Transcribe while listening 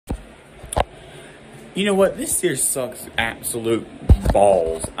You know what? This year sucks absolute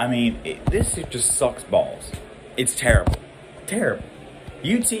balls. I mean, this year just sucks balls. It's terrible. Terrible.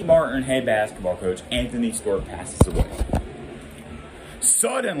 UT Martin head basketball coach Anthony Stewart passes away.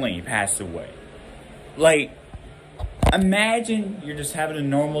 Suddenly passes away. Like, imagine you're just having a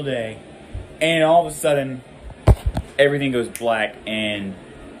normal day, and all of a sudden, everything goes black, and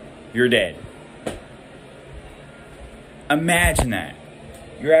you're dead. Imagine that.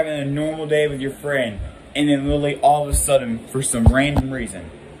 You're having a normal day with your friend, and then literally all of a sudden, for some random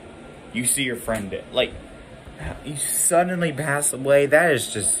reason, you see your friend dead. Like, you suddenly pass away. That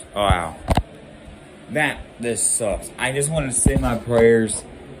is just, wow. This sucks. I just want to say my prayers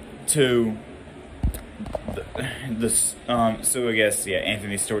to so I guess, yeah,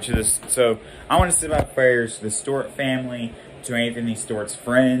 Anthony Stewart. So I want to say my prayers to the Stewart family, to Anthony Stewart's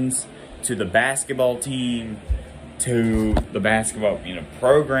friends, to the basketball team, to the basketball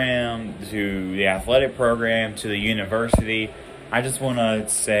program, to the athletic program, to the university. I just want to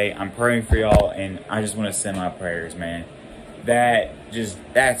say I'm praying for y'all, and I just want to send my prayers, man.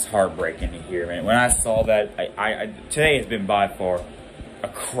 That's heartbreaking to hear, man. When I saw that, today has been by far a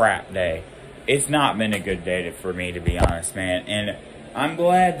crap day. It's not been a good day for me, to be honest, man. And I'm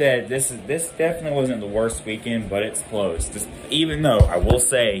glad that this definitely wasn't the worst weekend, but it's close. Even though I will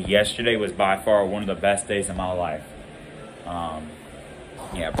say yesterday was by far one of the best days of my life.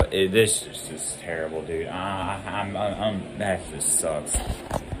 Yeah, but this is just terrible, dude. That just sucks.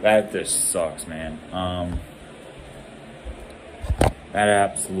 That just sucks, man.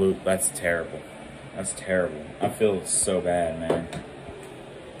 That's terrible. That's terrible. I feel so bad, man.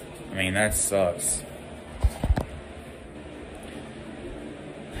 I mean, that sucks.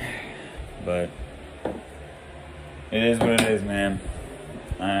 But it is what it is, man.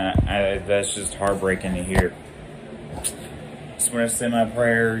 That's just heartbreaking to hear. Just want to send my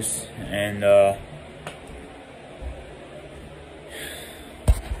prayers, and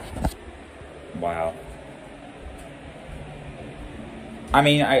wow. I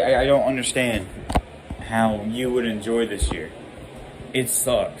mean, I don't understand how you would enjoy this year. It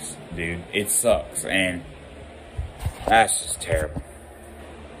sucks, dude. It sucks, and that's just terrible.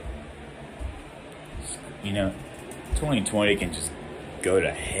 2020 can just go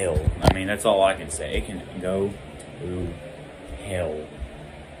to hell. I mean, that's all I can say. It can go to hell.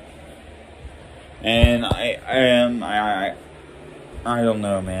 And I don't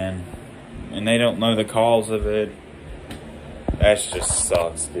know, man. And they don't know the cause of it. That just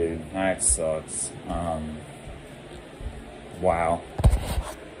sucks, dude. That sucks. Wow.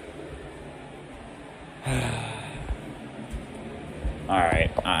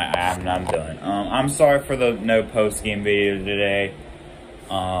 Alright, I'm done. I'm sorry for the no post-game video today.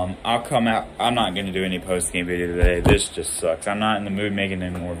 I'll come out. I'm not going to do any post-game video today. This just sucks. I'm not in the mood making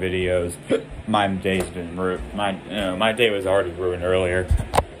any more videos. My day's been ruined. My day was already ruined earlier.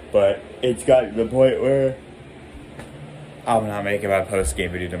 But it's got to the point where I'm not making my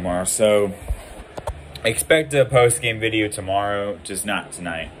post-game video tomorrow. So, expect a post-game video tomorrow, just not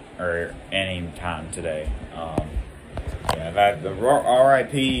tonight or any time today. Yeah, the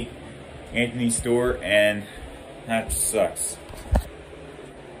R.I.P. Anthony Stewart, and that sucks.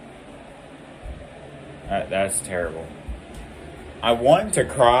 That's terrible. I want to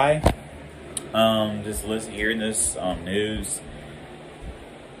cry, just hearing this news,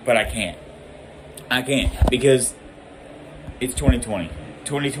 but I can't. I can't, because it's 2020.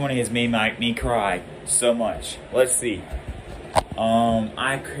 2020 has made me cry so much. Let's see.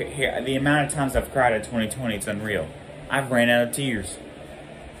 The amount of times I've cried in 2020, it's unreal. I've ran out of tears.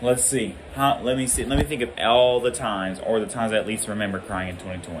 Let's see. Let me think of all the times, or the times I at least remember crying in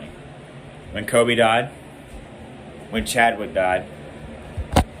 2020. When Kobe died. When Chadwick died.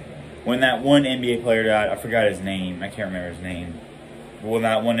 When that one NBA player died. I forgot his name. I can't remember his name. But when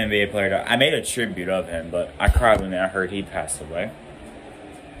that one NBA player died. I made a tribute of him, but I cried when I heard he passed away.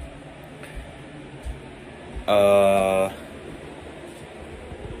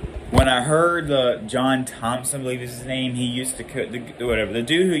 When I heard John Thompson, I believe is his name, he used to the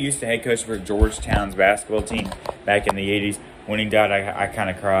dude who used to head coach for Georgetown's basketball team back in the 80s, when he died, I kind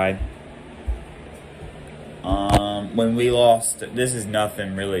of cried. When we lost, this is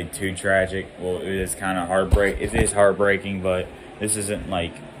nothing really too tragic. Well, it is kind of heartbreaking. It is heartbreaking, but this isn't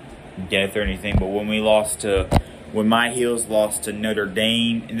like death or anything. But when my Heels lost to Notre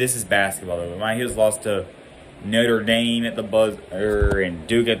Dame, and this is basketball though, when my Heels lost to Notre Dame at the buzzer, and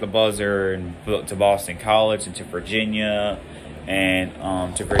Duke at the buzzer, and to Boston College, and to Virginia,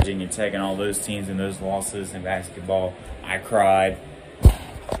 and to Virginia Tech, and all those teams and those losses in basketball, I cried.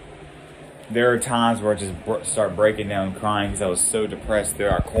 There are times where I just start breaking down crying because I was so depressed through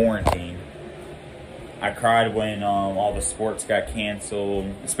our quarantine. I cried when all the sports got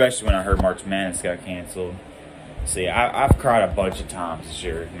canceled, especially when I heard March Madness got canceled. See, I've cried a bunch of times this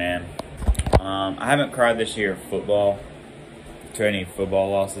year, man. I haven't cried this year at football, to any football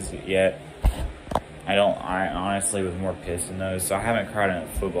losses yet. I honestly was more pissed in those, so I haven't cried in a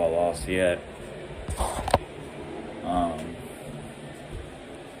football loss yet.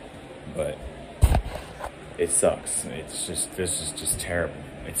 But it sucks. This is just terrible.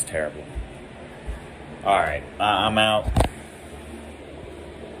 It's terrible. Alright, I'm out.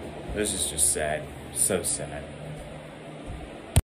 This is just sad. So sad.